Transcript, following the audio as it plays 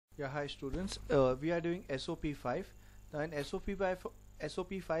Yeah, hi students. We are doing SOP5. Now in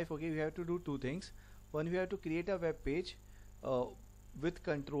SOP5, okay, we have to do two things. One, we have to create a web page with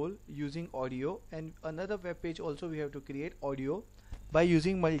control using audio, and another web page also we have to create audio by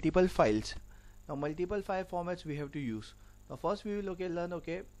using multiple files. Now multiple file formats we have to use. Now first we will learn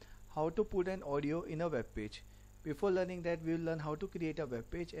how to put an audio in a web page. Before learning that, we will learn how to create a web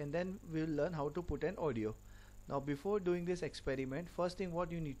page, and then we will learn how to put an audio. Now before doing this experiment, first thing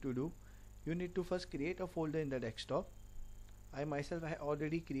what you need to do, you need to first create a folder in the desktop. I myself have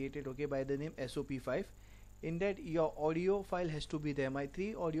already created by the name SOP5. In that your audio file has to be there. My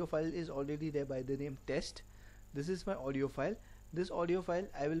 3 audio file is already there by the name test. This is my audio file. This audio file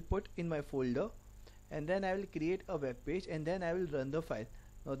I will put in my folder, and then I will create a web page, and then I will run the file.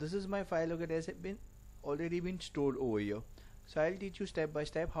 Now this is my file, that has been already been stored over here. So I'll teach you step by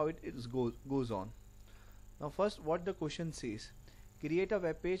step how it goes on. Now first, what the question says: create a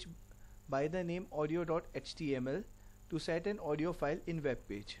web page by the name audio.html to set an audio file in web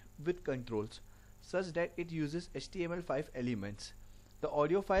page with controls such that it uses HTML5 elements. The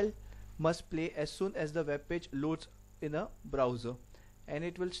audio file must play as soon as the web page loads in a browser, and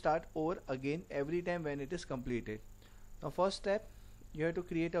it will start over again every time when it is completed. Now first step, you have to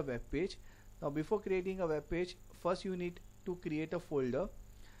create a web page. Now before creating a web page, first you need to create a folder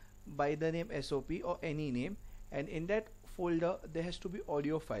by the name SOP or any name, and in that folder there has to be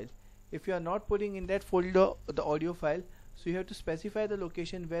audio file. If you are not putting in that folder the audio file, so you have to specify the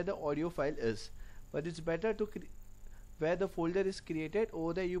location where the audio file is, but it's better to where the folder is created,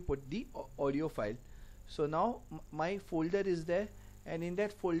 over there you put the audio file. So now my folder is there, and in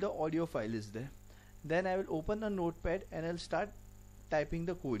that folder audio file is there. Then I will open a notepad and I'll start typing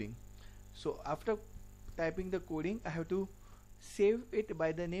the coding. So after typing the coding, I have to save it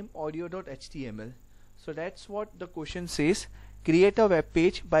by the name audio.html. So that's what the question says: create a web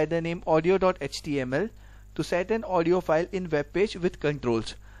page by the name audio.html to set an audio file in web page with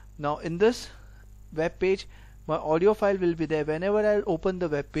controls. Now in this web page, my audio file will be there. Whenever I open the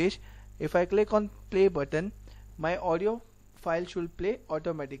web page, if I click on play button, my audio file should play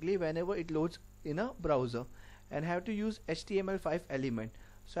automatically whenever it loads in a browser, and have to use HTML5 element.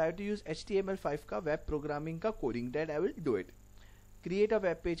 So I have to use HTML5 ka web programming ka coding. That I will do it. Create a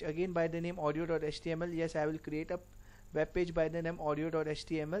web page again by the name audio.html. Yes, I will create a web page by the name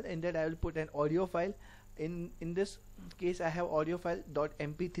audio.html. In that I will put an audio file. In this case I have audio file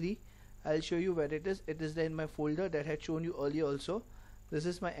 .mp3. I'll show you where it is. It is there in my folder that I had shown you earlier also. This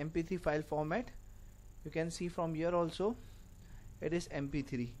is my mp3 file format. You can see from here also it is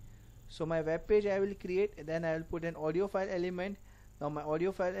mp3. So my web page I will create, then I will put an audio file element. Now my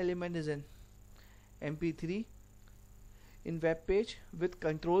audio file element is in mp3 in web page with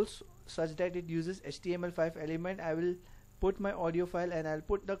controls such that it uses HTML5 element. I will put my audio file and I'll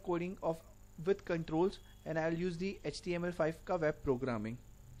put the coding of with controls, and I'll use the HTML5 ka web programming.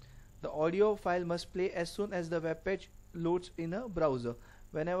 The audio file must play as soon as the web page loads in a browser.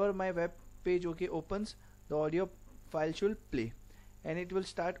 Whenever my web page opens, the audio file should play, and it will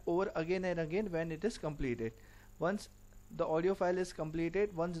start over again and again when it is completed. Once the audio file is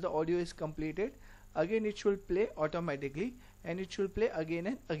completed, once the audio is completed, again it should play automatically, and it should play again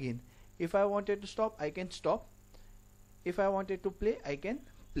and again. If I wanted to stop, I can stop. If I wanted to play, I can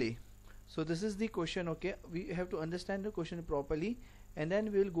play. So this is the question. We have to understand the question properly, and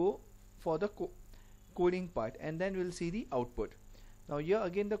then we'll go for the coding part, and then we'll see the output. Now here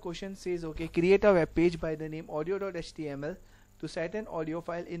again the question says create a web page by the name audio.html to set an audio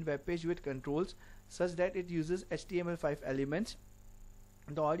file in web page with controls such that it uses HTML5 elements.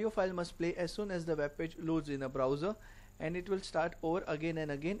 The audio file must play as soon as the web page loads in a browser, and it will start over again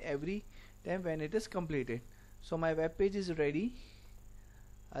and again every time when it is completed. So my web page is ready.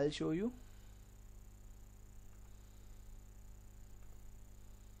 I'll show you.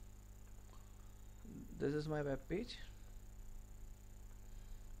 This is my web page.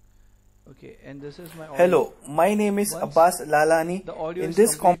 And this is my audio. Hello, my name is Once Abbas Lalani. the audio In is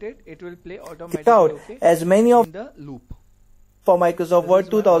this completed, it will play it automatically out as many of in the loop. for Microsoft This Word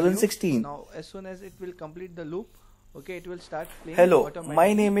is my audio. 2016. Now as soon as it will complete the loop, it will start playing Hello, automatically.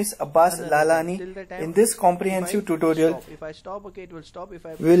 my name is Abbas Another time. Lalani. Till the time In this if comprehensive I tutorial, stop. If I stop, it will stop. If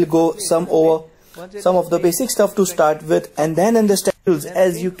I we will go play, some it will over play. Once it some is of the playing, basic stuff to it will start with, and then understand tools then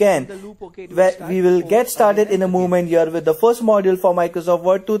as again you can. the loop, it will Where start we will over get started again in a and again. moment here with the first module for Microsoft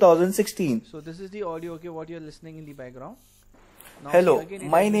Word 2016. So this is the audio, what you are listening in the background. Now Hello, see, again it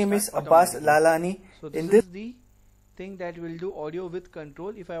my has to name is start Abbas automatically. Lalani. So this In this is the thing that will do audio with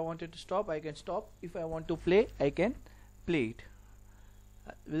control. If I wanted to stop, I can stop. If I want to play, I can play it.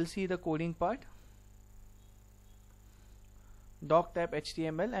 We'll see the coding part. doc tab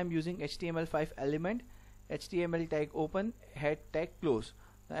HTML. I'm using HTML5 element, HTML tag open, head tag close.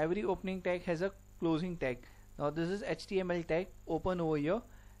 Now every opening tag has a closing tag. Now this is HTML tag open over here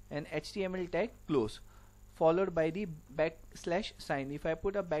and HTML tag close, followed by the backslash sign. If I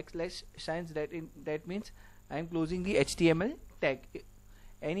put a backslash sign, that means I'm closing the HTML tag.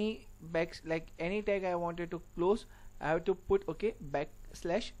 Any tag I wanted to close, I have to put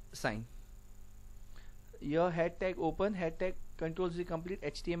backslash sign. Here head tag open, head tag controls the complete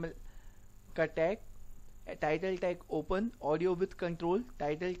HTML tag, title tag open, audio with control,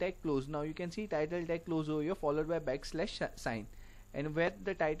 title tag close. Now you can see title tag close over here, followed by backslash sign, and where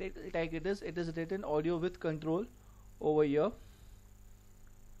the title tag it is written audio with control over here,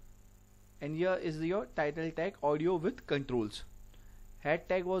 and here is your title tag audio with controls. Head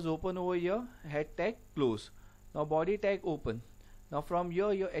tag was open over here, head tag close. Now body tag open. Now from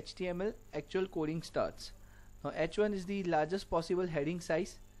here your HTML actual coding starts. Now H1 is the largest possible heading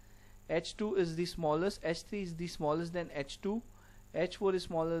size, H2 is the smallest, H3 is the smallest than H2, H4 is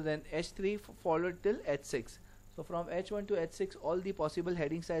smaller than H3, followed till H6. So from H1 to H6 all the possible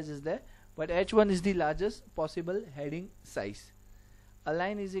heading size is there, but H1 is the largest possible heading size.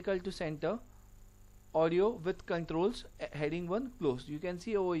 Align is equal to center, audio with controls, heading 1 closed. You can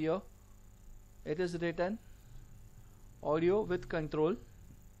see over here it is written audio with control.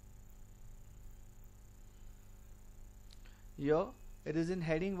 Here it is in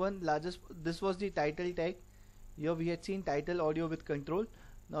heading 1 largest. This was the title tag. Here we had seen title audio with control.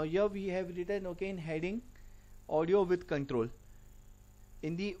 Now here we have written in heading audio with control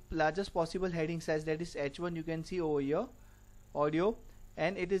in the largest possible heading size, that is H1. You can see over here audio,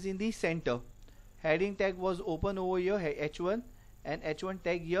 and it is in the center. Heading tag was open over here, H1, and H1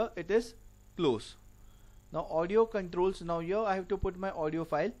 tag here it is close. Now audio controls. Now here I have to put my audio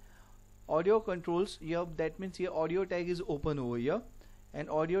file. Audio controls here, that means here audio tag is open over here and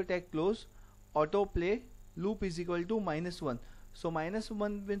audio tag close. Auto play loop is equal to -1. So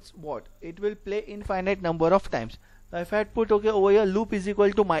 -1 means what? It will play infinite number of times. Now if I had put over here loop is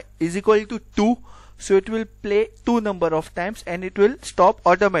equal to 2, so it will play 2 number of times and it will stop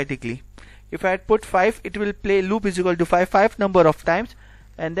automatically. If I had put 5, it will play loop is equal to 5 number of times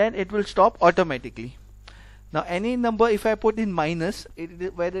and then it will stop automatically. Now any number if I put in minus,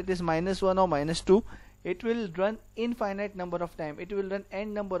 whether it is -1 or -2, it will run infinite number of times. It will run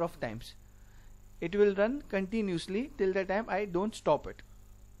n number of times. It will run continuously till the time I don't stop it.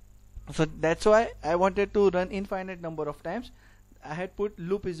 So that's why I wanted to run infinite number of times. I had put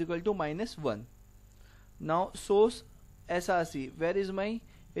loop is equal to -1. Now source src, where is my?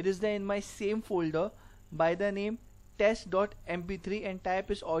 It is there in my same folder by the name test.mp3 and type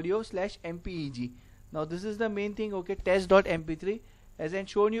is audio/mpeg. Now this is the main thing, test.mp3. As I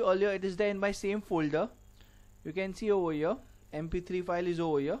shown you earlier, it is there in my same folder. You can see over here, mp3 file is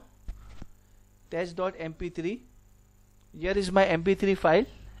over here, test.mp3. Here is my mp3 file.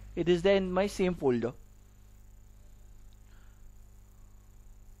 It is there in my same folder.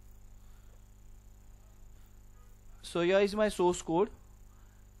 So here is my source code,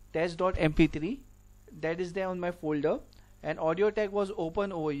 test.mp3, that is there on my folder, and audio tag was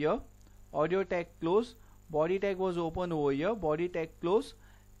open over here, audio tag close, body tag was open over here, body tag close,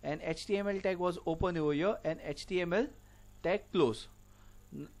 and HTML tag was open over here and HTML tag close.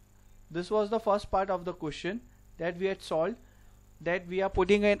 This was the first part of the question that we had solved, that we are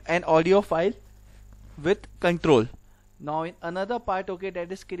putting in an audio file with control. Now in another part,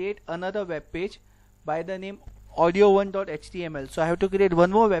 that is create another web page by the name audio1.html. So I have to create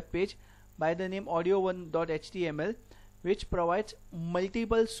one more web page by the name audio1.html, which provides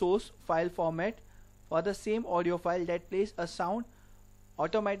multiple source file format for the same audio file that plays a sound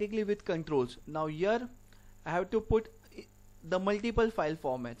automatically with controls. Now here I have to put the multiple file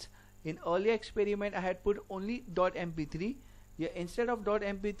formats. In earlier experiment I had put only .mp3. Here instead of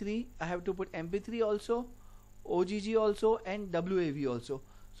 .mp3 I have to put mp3 also, OGG also, and WAV also.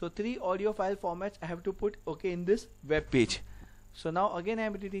 So 3 audio file formats I have to put in this web page. So now again I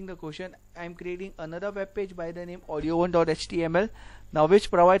am reading the question. I am creating another web page by the name audio1.html, now which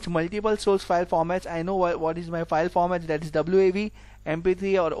provides multiple source file formats. I know what is my file format, that is WAV,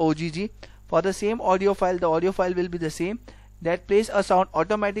 mp3 or OGG. For the same audio file, the audio file will be the same, that plays a sound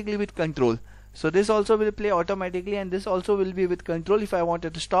automatically with control. So this also will play automatically and this also will be with control. If I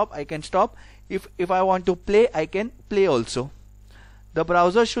wanted to stop, I can stop. If I want to play, I can play also. The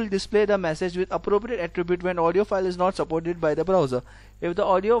browser should display the message with appropriate attribute when audio file is not supported by the browser. If the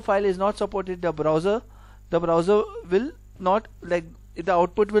audio file is not supported, the browser will not, the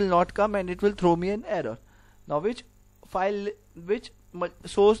output will not come and it will throw me an error. Now which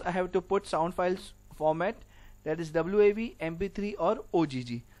source I have to put sound files format, that is WAV, MP3 or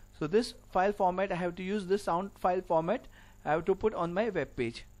OGG. So this file format I have to use, this sound file format I have to put on my web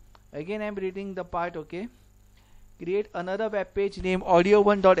page. Again I am reading the part, okay. Create another web page named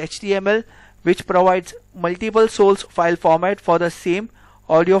audio1.html which provides multiple source file format for the same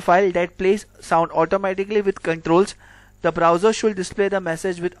audio file that plays sound automatically with controls. The browser should display the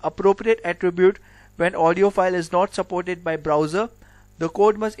message with appropriate attribute when audio file is not supported by browser. The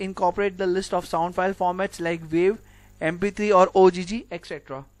code must incorporate the list of sound file formats like WAV, MP3 or OGG,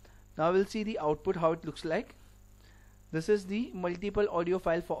 etc. Now we'll see the output, how it looks like. This is the multiple audio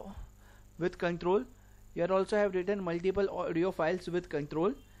file with control. Here also I have written multiple audio files with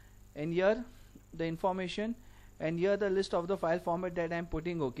control, and here the information, and here the list of the file format that I am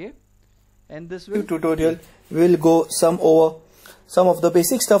putting, okay. And this will tutorial will go over some of the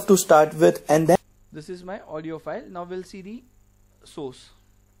basic stuff to start with, and then this is my audio file. Now we'll see the source.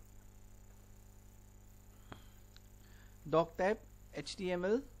 Doc type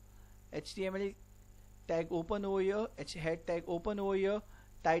HTML tag open over here, head tag open over here,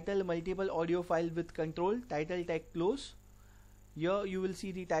 title multiple audio file with control, title tag close. Here you will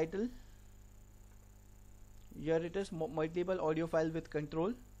see the title. Here it is, multiple audio file with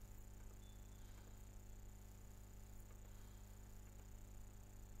control.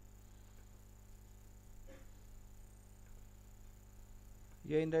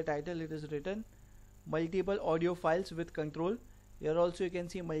 Here in the title it is written multiple audio files with control. Here also you can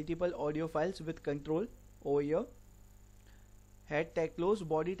see multiple audio files with control over here. Head tag close,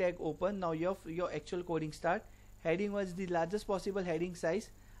 body tag open. Now your actual coding start. Heading was the largest possible heading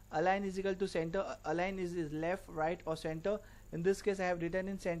size. Align is equal to center. Align is left, right or center. In this case I have written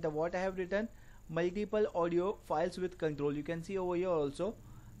in center. What I have written, multiple audio files with control. You can see over here also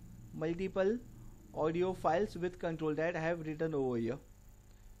multiple audio files with control, that I have written over here.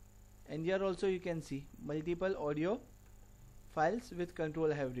 And here also you can see multiple audio files with control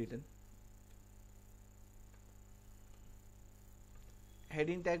I have written.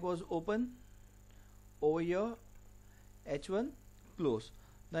 Heading tag was open over here, H1 close.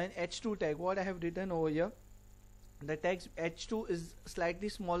 Now in H2 tag, what I have written over here, the text H2 is slightly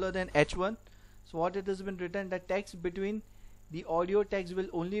smaller than H1. So what it has been written, the text between the audio tags will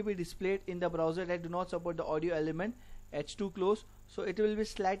only be displayed in the browser that do not support the audio element. H2 close, so it will be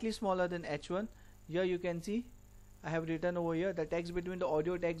slightly smaller than H1. Here you can see I have written over here, the text between the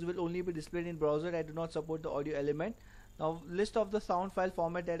audio tags will only be displayed in browser that do not support the audio element. Now list of the sound file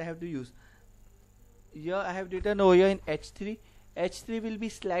format that I have to use. Here I have written over here in H3. H3 will be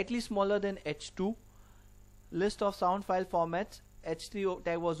slightly smaller than H2. List of sound file formats. H3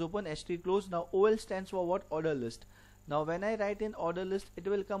 tag was open, H3 closed. Now OL stands for what? Order list. Now when I write in order list, it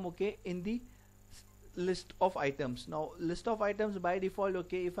will come, okay, in the list of items. Now list of items by default,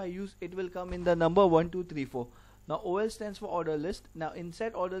 okay, if I use, it will come in the number 1 2 3 4. Now OL stands for order list. Now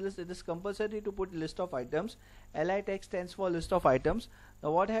inside order list it is compulsory to put list of items. LI tag stands for list of items.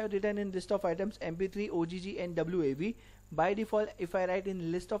 Now what I have written in list of items, MP3, OGG and WAV. By default if I write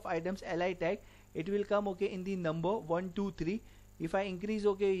in list of items LI tag, it will come, okay, in the number 1 2 3. If I increase,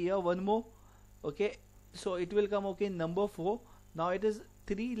 okay, here one more, okay, so it will come, okay, in number 4. Now it is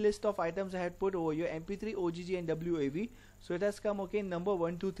 3 list of items I had put over here, MP3, OGG and WAV. So it has come, okay, in number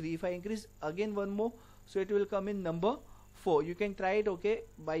 1 2 3. If I increase again one more, so it will come in number 4. You can try it, okay,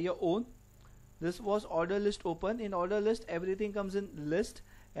 by your own. This was order list open. In order list everything comes in list,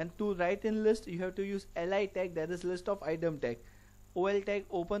 and to write in list you have to use LI tag, that is list of item tag. OL tag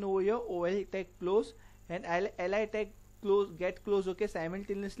open over here, OL tag close, and LI tag close, get close, okay,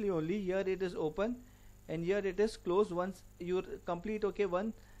 simultaneously only. Here it is open and here it is closed. Once you complete, okay,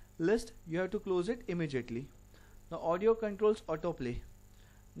 one list, you have to close it immediately. Now audio controls autoplay.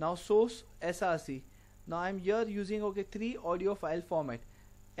 Now source SRC. Now I am here using, okay, 3 audio file format,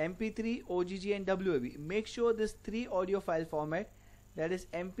 MP3, OGG and WAV. Make sure this 3 audio file format, that is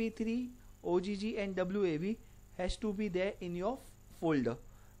MP3, OGG and WAV, has to be there in your folder.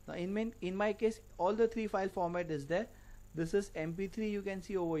 Now in my case all the 3 file format is there. This is MP3, you can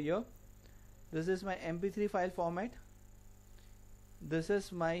see over here. This is my MP3 file format. This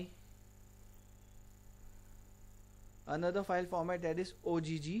is my another file format, that is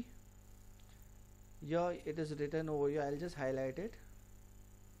OGG. Here it is written over here, I'll just highlight it.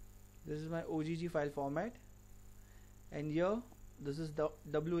 This is my OGG file format, and here this is the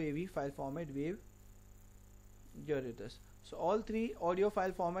WAV file format, wave. Here it is. So all 3 audio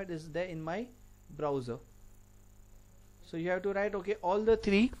file format is there in my browser. So you have to write, okay, all the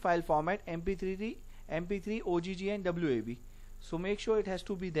 3 file format, MP3, OGG and WAV. So make sure it has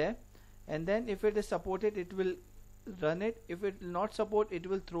to be there, and then if it is supported it will run it. If it will not support, it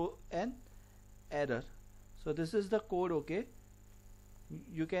will throw an error. So this is the code. Okay,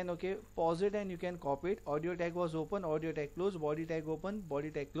 you can pause it and you can copy it. Audio tag was open, audio tag close, body tag open,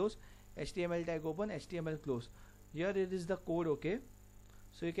 body tag close, HTML tag open, HTML close. Here it is the code. Okay,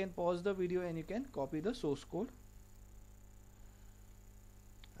 so you can pause the video and you can copy the source code.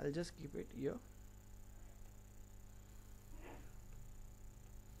 I'll just keep it here.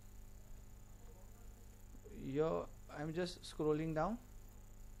 Here I'm just scrolling down.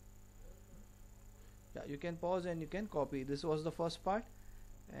 Yeah, you can pause and you can copy. This was the first part,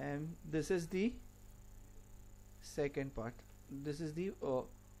 and this is the second part. This is the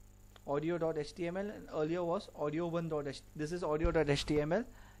audio.html, and earlier was audio1.html. This is audio.html,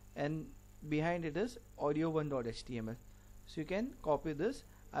 and behind it is audio1.html. So you can copy this.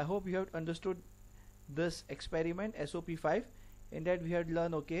 I hope you have understood this experiment SOP5. In that we had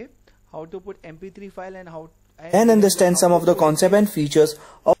learned how to put MP3 file and how and understand some of the concept and features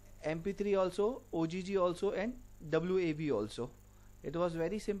of MP3 also, OGG also, and WAV also. It was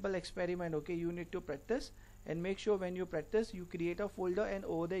very simple experiment. You need to practice, and make sure when you practice you create a folder, and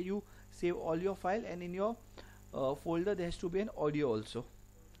over there you save all your file, and in your folder there has to be an audio also.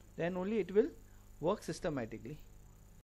 Then only it will work systematically.